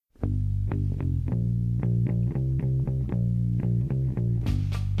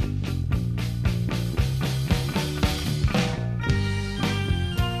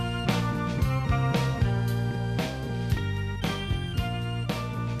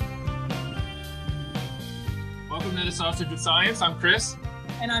Welcome to the Sausage of Science. I'm Chris.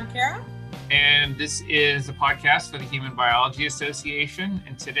 And I'm Kara. And this is a podcast for the Human Biology Association.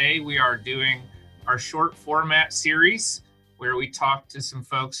 And today we are doing our short format series where we talk to some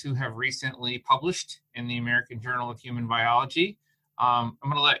folks who have recently published in the American Journal of Human Biology. I'm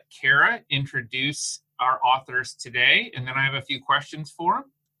going to let Kara introduce our authors today, and then I have a few questions for them.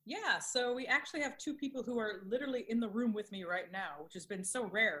 Yeah, so we actually have two people who are literally in the room with me right now, which has been so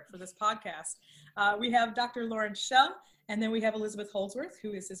rare for this podcast. We have Dr. Lawrence Schell, and then we have Elizabeth Holdsworth,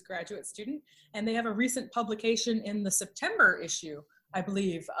 who is his graduate student, and they have a recent publication in the September issue, I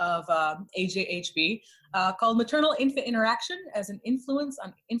believe, of AJHB called Maternal Infant Interaction as an Influence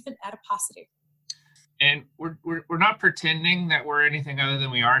on Infant Adiposity. And we're not pretending that we're anything other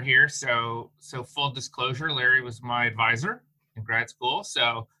than we are here. So full disclosure, Larry was my advisor in grad school.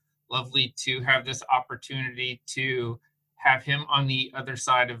 So lovely to have this opportunity to have him on the other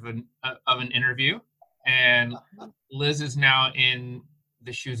side of an interview. And Liz is now in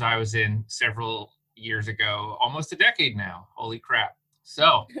the shoes I was in several years ago, almost a decade now. Holy crap.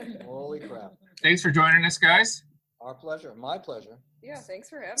 So holy crap. Thanks for joining us, guys. Our pleasure. My pleasure. Yeah, thanks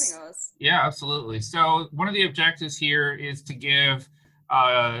for having us. Yeah, absolutely. So one of the objectives here is to give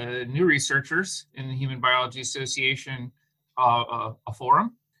new researchers in the Human Biology Association a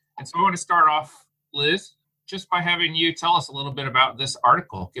forum. And so I want to start off, Liz, just by having you tell us a little bit about this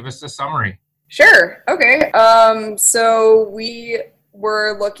article. Give us a summary. Sure. Okay. So we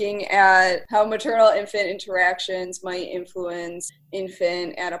were looking at how maternal-infant interactions might influence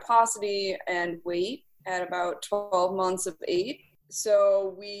infant adiposity and weight at about 12 months of age.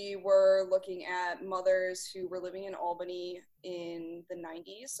 So we were looking at mothers who were living in Albany in the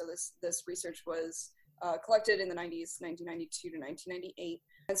 90s. So this research was collected in the 90s, 1992 to 1998,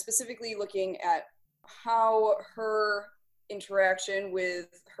 and specifically looking at how her interaction with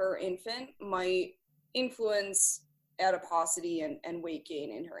her infant might influence adiposity and weight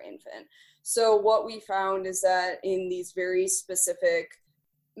gain in her infant. So what we found is that in these very specific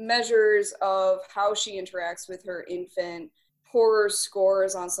measures of how she interacts with her infant, poorer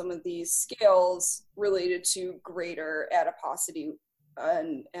scores on some of these scales related to greater adiposity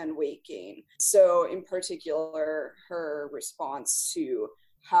and weight gain. So in particular, her response to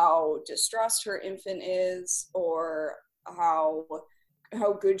how distressed her infant is, or how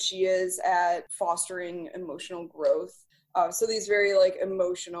good she is at fostering emotional growth. So these very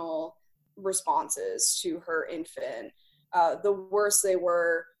emotional responses to her infant. The worse they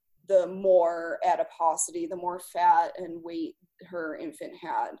were, the more adiposity, the more fat and weight her infant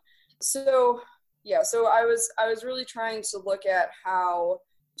had. So I was really trying to look at how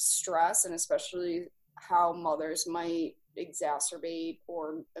stress, and especially how mothers might exacerbate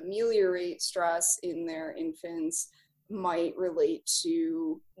or ameliorate stress in their infants, might relate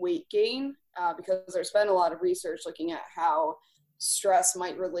to weight gain, because there's been a lot of research looking at how stress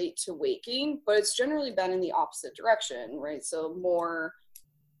might relate to weight gain, but it's generally been in the opposite direction, right? So more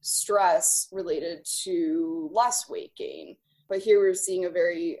stress related to less weight gain. But here we're seeing a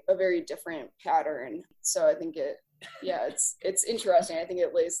very different pattern. So I think it's interesting. I think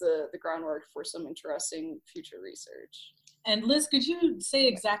it lays the groundwork for some interesting future research. And Liz, could you say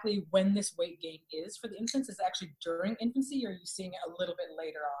exactly when this weight gain is for the infants? Is it actually during infancy, or are you seeing it a little bit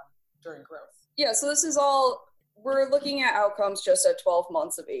later on during growth? Yeah, so this is we're looking at outcomes just at 12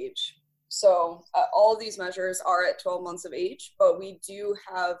 months of age. So all of these measures are at 12 months of age, but we do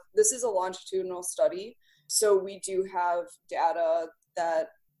have, this is a longitudinal study, so we do have data that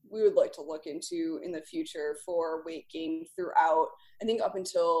we would like to look into in the future for weight gain throughout, I think up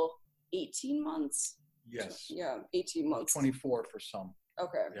until 18 months. Yes. Yeah, 18 months. 24 for some.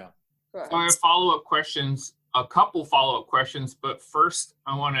 Okay. Yeah. Go ahead. So I have follow-up questions, a couple follow-up questions, but first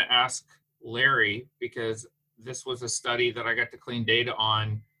I want to ask Larry, because this was a study that I got to clean data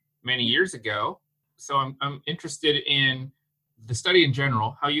on many years ago. So I'm interested in the study in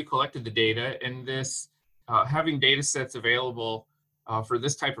general, how you collected the data, and this having data sets available for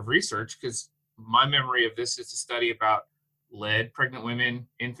this type of research, because my memory of this is a study about lead, pregnant women,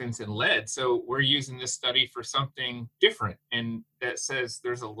 infants, and lead. So we're using this study for something different, and that says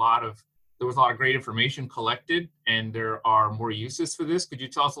there was a lot of great information collected, and there are more uses for this. Could you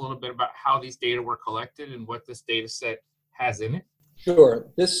tell us a little bit about how these data were collected and what this data set has in it? Sure.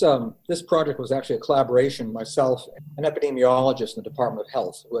 This project was actually a collaboration, myself, an epidemiologist in the Department of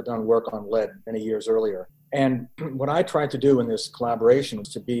Health who had done work on lead many years earlier. And what I tried to do in this collaboration was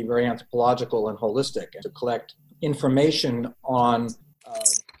to be very anthropological and holistic, and to collect information on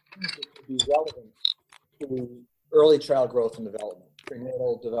things that could be relevant to early child growth and development,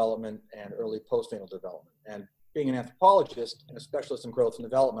 prenatal development and early postnatal development. And being an anthropologist and a specialist in growth and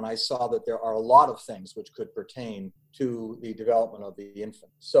development, I saw that there are a lot of things which could pertain to the development of the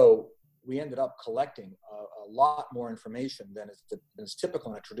infant. So we ended up collecting a lot more information than is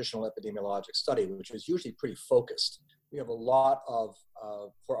typical in a traditional epidemiologic study, which is usually pretty focused. We have a lot of,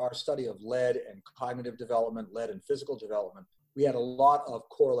 for our study of lead and cognitive development, lead and physical development, we had a lot of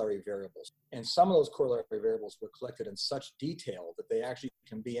corollary variables. And some of those corollary variables were collected in such detail that they actually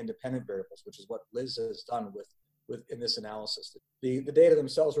can be independent variables, which is what Liz has done with in this analysis. The data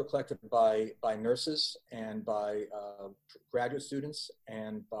themselves were collected by nurses and by graduate students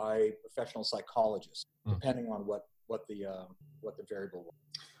and by professional psychologists, depending on what the variable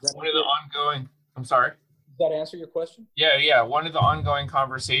was. One of the ongoing, I'm sorry. Does that answer your question? Yeah. One of the ongoing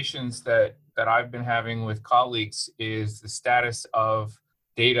conversations that I've been having with colleagues is the status of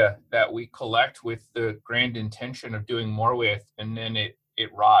data that we collect with the grand intention of doing more with, and then it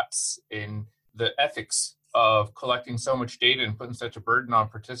rots in the ethics of collecting so much data and putting such a burden on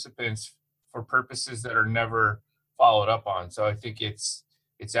participants for purposes that are never followed up on. So I think it's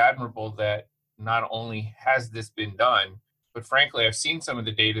admirable that not only has this been done, but frankly, I've seen some of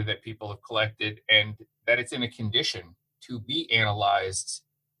the data that people have collected and that it's in a condition to be analyzed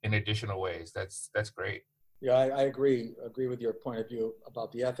in additional ways. That's great. Yeah, I agree with your point of view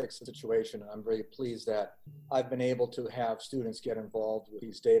about the ethics situation. I'm very pleased that I've been able to have students get involved with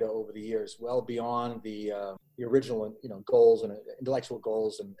these data over the years, well beyond the original, goals and intellectual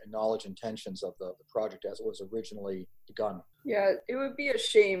goals and knowledge intentions of the project as it was originally begun. Yeah, it would be a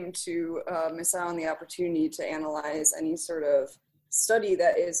shame to miss out on the opportunity to analyze any sort of study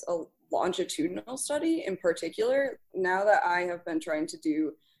that is a longitudinal study in particular. Now that I have been trying to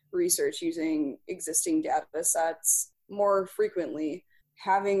do research using existing data sets more frequently,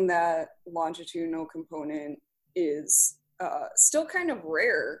 having that longitudinal component is still kind of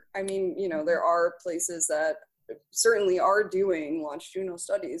rare. I mean, there are places that certainly are doing longitudinal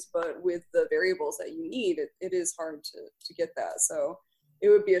studies, but with the variables that you need, it is hard to get that. So it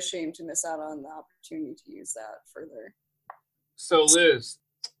would be a shame to miss out on the opportunity to use that further. So Liz,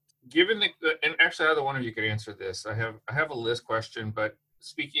 given and actually either one of you could answer this. I have a Liz question, but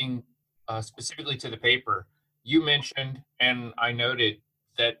speaking specifically to the paper, you mentioned, and I noted,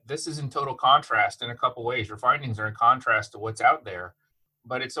 that this is in total contrast in a couple ways. Your findings are in contrast to what's out there,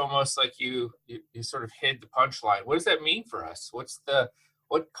 but it's almost like you sort of hid the punchline. What does that mean for us?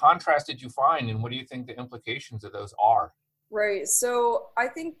 What contrast did you find, and what do you think the implications of those are? Right. So I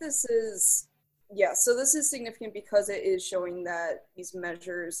think this is significant because it is showing that these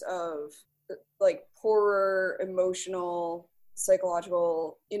measures of like poorer emotional,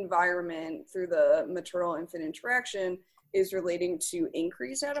 psychological environment through the maternal-infant interaction is relating to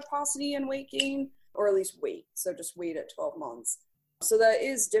increased adiposity and weight gain, or at least weight, so just weight at 12 months. So that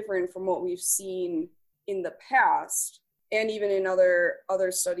is different from what we've seen in the past, and even in other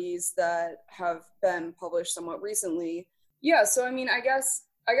studies that have been published somewhat recently. Yeah, so I mean, I guess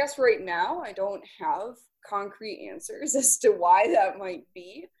right now I don't have concrete answers as to why that might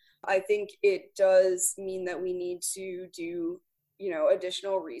be. I think it does mean that we need to do,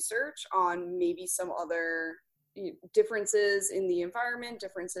 additional research on maybe some other differences in the environment,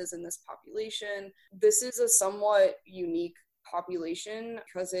 differences in this population. This is a somewhat unique population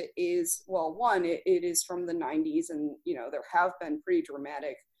because it is, well, one, it is from the 90s, and, there have been pretty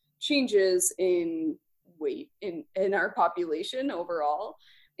dramatic changes in weight in our population overall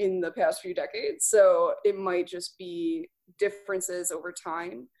in the past few decades. So it might just be differences over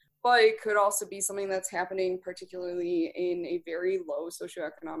time, but it could also be something that's happening particularly in a very low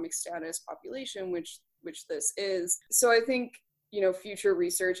socioeconomic status population, which this is. So I think, future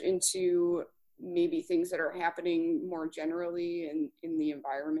research into maybe things that are happening more generally in the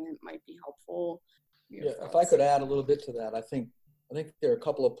environment might be helpful. Yeah, if I could add a little bit to that, I think there are a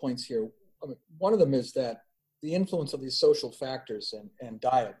couple of points here. I mean, one of them is that the influence of these social factors and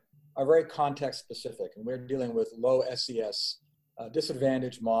diet are very context specific, and we're dealing with low SES,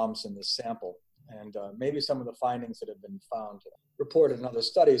 disadvantaged moms in this sample. And maybe some of the findings that have been found, reported in other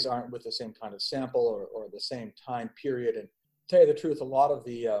studies, aren't with the same kind of sample or the same time period. And to tell you the truth, a lot of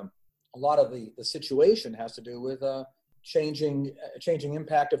the situation has to do with changing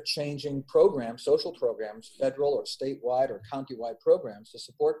impact of changing programs, social programs, federal or statewide or countywide programs to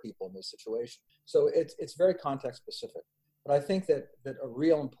support people in this situation. So it's very context specific. But I think that a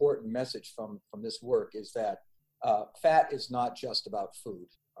real important message from this work is that fat is not just about food,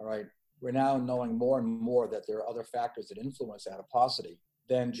 all right? We're now knowing more and more that there are other factors that influence adiposity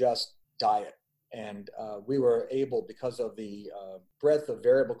than just diet. And we were able, because of the breadth of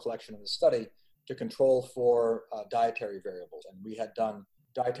variable collection in the study, to control for dietary variables. And we had done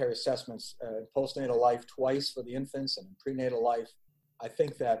dietary assessments in postnatal life twice for the infants and in prenatal life, I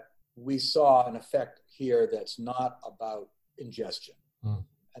think that we saw an effect here that's not about ingestion.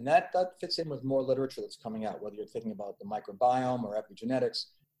 And that fits in with more literature that's coming out, whether you're thinking about the microbiome or epigenetics.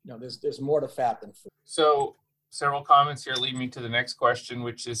 There's more to fat than food. So several comments here lead me to the next question,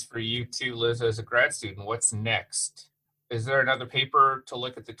 which is for you too, Liz, as a grad student. What's next? Is there another paper to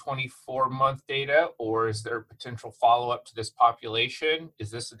look at the 24-month data, or is there potential follow-up to this population?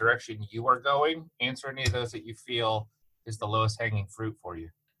 Is this the direction you are going? Answer any of those that you feel is the lowest hanging fruit for you.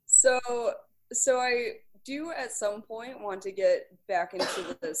 So I do at some point want to get back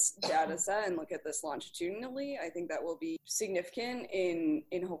into this data set and look at this longitudinally. I think that will be significant in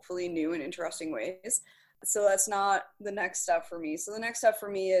hopefully new and interesting ways. So that's not the next step for me. So the next step for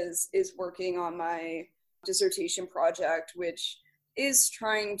me is working on my dissertation project, which is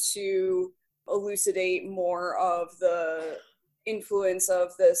trying to elucidate more of the influence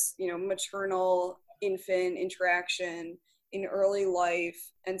of this, maternal infant interaction in early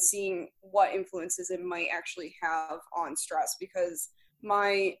life and seeing what influences it might actually have on stress, because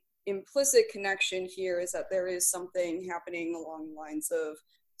my implicit connection here is that there is something happening along the lines of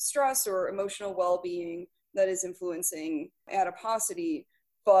stress or emotional well-being that is influencing adiposity.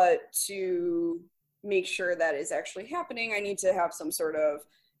 But to make sure that is actually happening, I need to have some sort of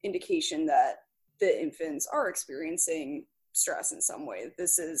indication that the infants are experiencing stress in some way.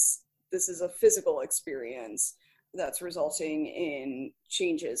 This is a physical experience that's resulting in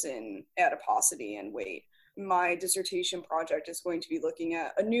changes in adiposity and weight. My dissertation project is going to be looking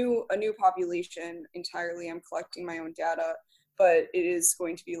at a new population entirely. I'm collecting my own data, but it is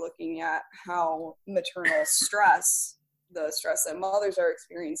going to be looking at how maternal stress, the stress that mothers are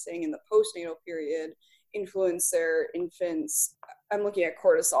experiencing in the postnatal period, influence their infants. I'm looking at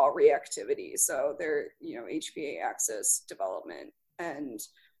cortisol reactivity, so their HPA axis development, and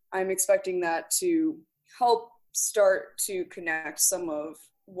I'm expecting that to help start to connect some of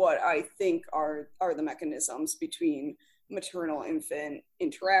what I think are the mechanisms between maternal infant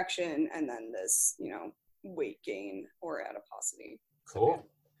interaction and then this weight gain or adiposity. Cool.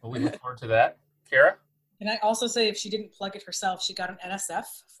 Well, we look forward to that. Kara? Can I also say, if she didn't plug it herself, she got an NSF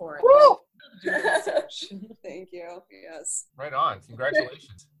for it. Woo! Thank you. Yes. Right on.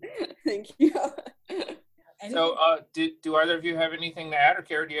 Congratulations. Thank you. So do either of you have anything to add, or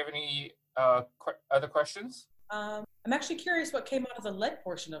Kara, do you have any other questions? I'm actually curious what came out of the lead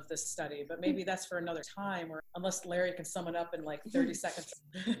portion of this study, but maybe that's for another time, or unless Larry can sum it up in like 30 seconds.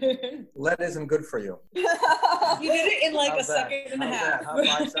 Lead isn't good for you. You did it in like a second and a half. How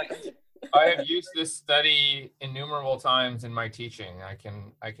 5 seconds? I have used this study innumerable times in my teaching. I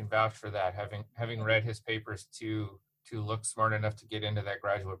can vouch for that, having read his papers to look smart enough to get into that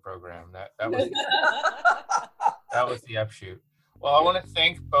graduate program. That was that was the upshoot. Well, I want to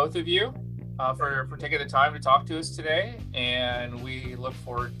thank both of you for taking the time to talk to us today, and we look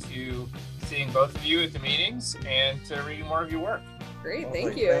forward to seeing both of you at the meetings and to reading more of your work. Great,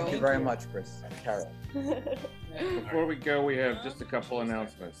 thank you. Thank you very much, Chris and Carol. Before we go, we have just a couple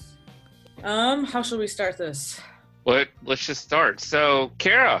announcements. How should we start this? Let's just start. So,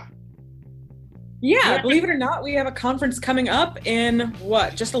 Kara. Yeah, believe it or not, we have a conference coming up in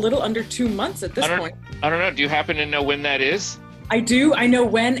just a little under 2 months at this point. I don't know. Do you happen to know when that is? I do. I know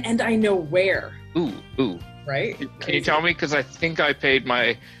when and I know where. Ooh. Right? Can you tell me? Because I think I paid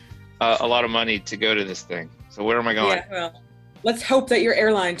a lot of money to go to this thing. So where am I going? Yeah, well, let's hope that your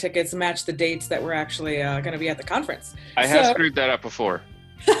airline tickets match the dates that we're actually going to be at the conference. I have screwed that up before.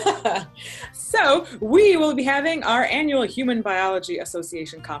 So we will be having our annual Human Biology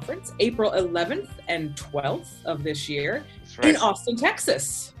Association conference, April 11th and 12th of this year in Austin,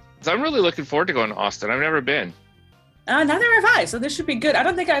 Texas. So I'm really looking forward to going to Austin. I've never been. Neither have I, so this should be good. I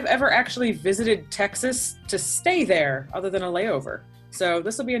don't think I've ever actually visited Texas to stay there other than a layover. So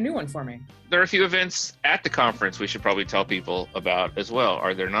this will be a new one for me. There are a few events at the conference we should probably tell people about as well,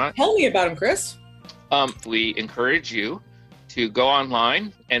 are there not? Tell me about them, Chris. We encourage you to go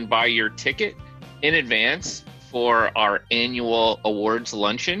online and buy your ticket in advance for our annual awards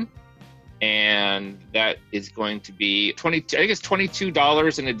luncheon. And that is going to be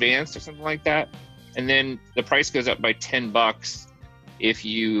 $22 in advance or something like that. And then the price goes up by $10 if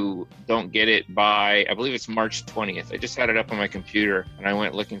you don't get it by, I believe it's March 20th. I just had it up on my computer and I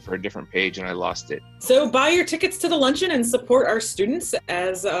went looking for a different page and I lost it. So buy your tickets to the luncheon and support our students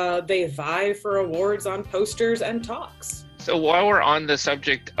as they vie for awards on posters and talks. So while we're on the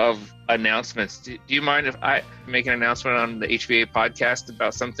subject of announcements, do you mind if I make an announcement on the HBA podcast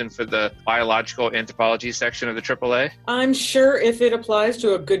about something for the biological anthropology section of the AAA? I'm sure if it applies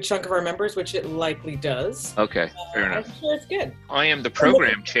to a good chunk of our members, which it likely does. Okay, fair enough. I'm sure it's good. I am the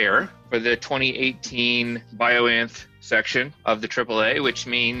program chair for the 2018 BioAnth section of the AAA, which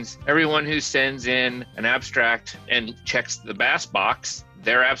means everyone who sends in an abstract and checks the BAS box,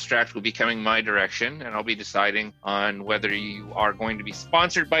 their abstract will be coming my direction, and I'll be deciding on whether you are going to be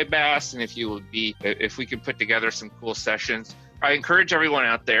sponsored by BAS and if we can put together some cool sessions. I encourage everyone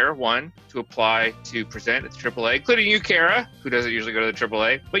out there, one, to apply to present at the AAA, including you, Kara, who doesn't usually go to the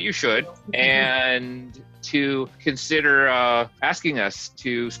AAA, but you should, and to consider asking us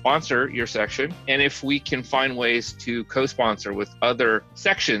to sponsor your section. And if we can find ways to co-sponsor with other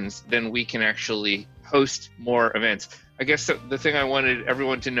sections, then we can actually host more events. I guess the thing I wanted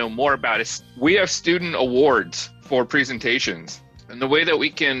everyone to know more about is we have student awards for presentations. And the way that we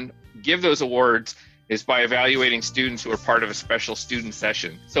can give those awards is by evaluating students who are part of a special student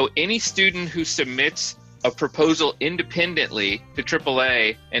session. So any student who submits a proposal independently to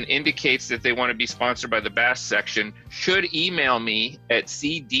AAA and indicates that they want to be sponsored by the BAS section should email me at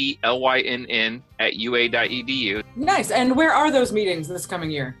cdlynn@ua.edu. Nice. And where are those meetings this coming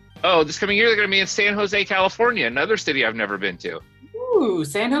year? Oh, this coming year they're going to be in San Jose, California, another city I've never been to. Ooh,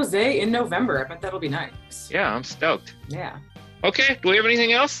 San Jose in November. I bet that'll be nice. Yeah, I'm stoked. Yeah. Okay, do we have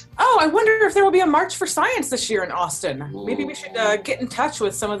anything else? Oh, I wonder if there will be a March for Science this year in Austin. Ooh. Maybe we should get in touch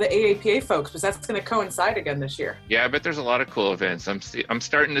with some of the AAPA folks, because that's going to coincide again this year. Yeah, I bet there's a lot of cool events. I'm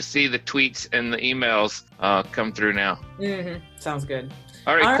starting to see the tweets and the emails come through now. Mm-hmm. Sounds good.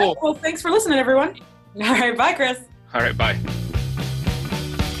 All right, cool. Well, thanks for listening, everyone. All right, bye, Chris. All right, bye.